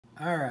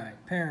All right,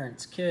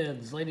 parents,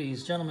 kids,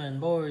 ladies, gentlemen,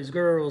 boys,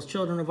 girls,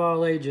 children of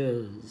all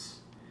ages.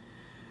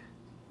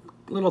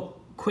 Little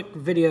quick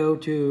video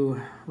to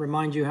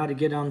remind you how to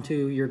get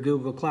onto your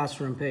Google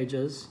Classroom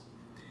pages.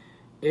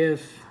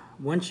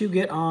 Once you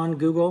get on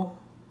Google,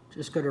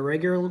 just go to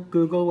regular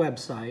Google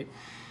website,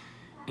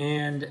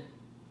 and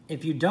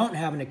if you don't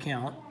have an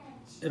account,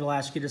 it'll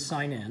ask you to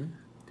sign in.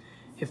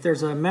 If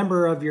there's a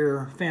member of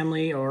your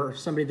family or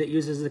somebody that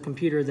uses the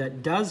computer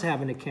that does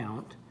have an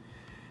account,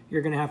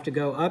 you're going to have to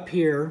go up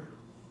here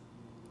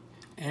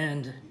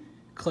and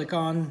click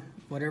on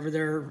whatever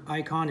their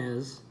icon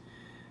is.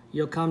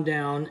 You'll come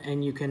down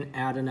and you can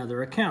add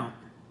another account.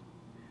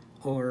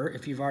 Or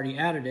if you've already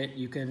added it,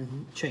 you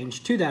can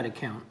change to that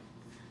account.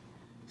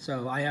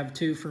 So I have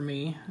two for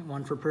me,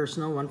 one for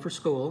personal, one for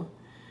school.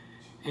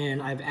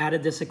 And I've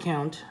added this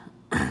account.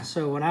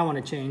 So when I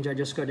want to change, I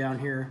just go down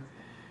here,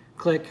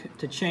 click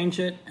to change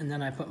it, and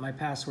then I put my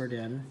password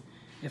in.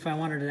 If I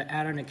wanted to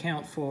add an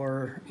account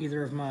for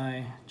either of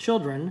my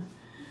children,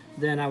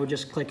 then I would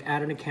just click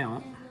add an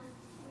account,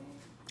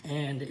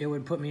 and it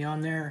would put me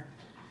on there,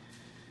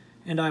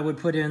 and I would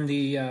put in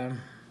the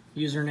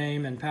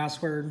username and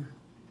password.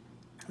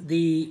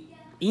 The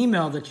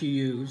email that you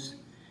use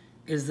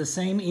is the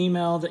same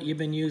email that you've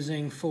been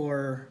using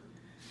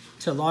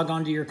to log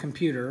onto your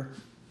computer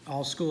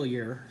all school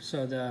year.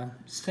 So the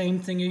same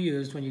thing you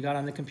used when you got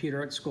on the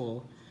computer at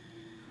school,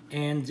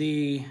 and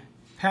the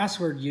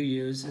password you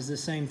use is the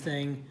same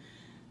thing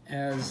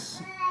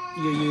as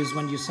you use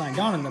when you signed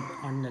on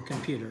the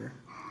computer.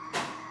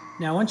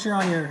 Now, once you're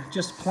on your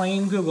just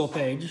plain Google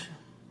page,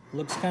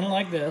 looks kind of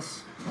like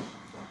this.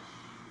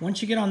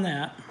 Once you get on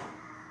that,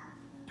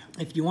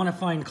 if you want to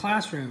find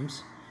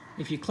classrooms,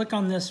 if you click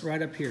on this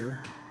right up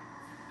here,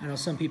 I know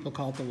some people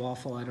call it the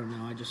waffle, I don't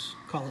know, I just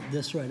call it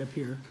this right up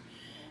here.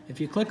 If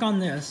you click on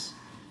this,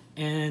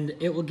 and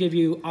it will give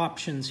you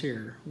options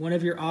here. One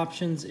of your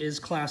options is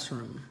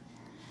Classroom.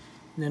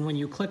 And then when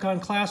you click on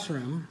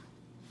Classroom,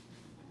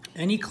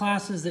 any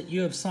classes that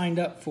you have signed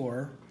up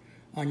for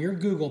on your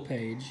Google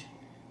page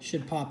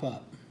should pop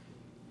up.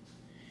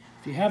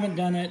 If you haven't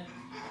done it,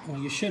 well,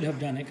 you should have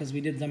done it because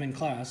we did them in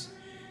class.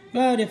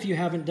 But if you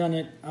haven't done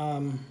it,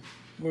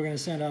 we're going to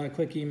send out a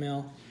quick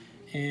email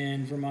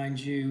and remind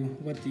you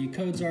what the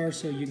codes are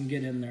so you can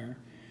get in there.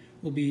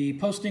 We'll be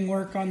posting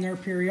work on there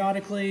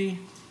periodically,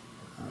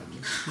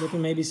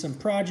 looking maybe some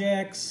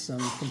projects, some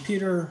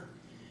computer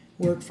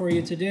work for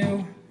you to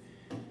do.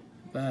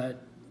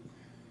 But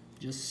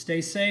just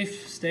stay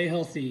safe, stay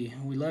healthy.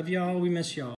 We love y'all, we miss y'all.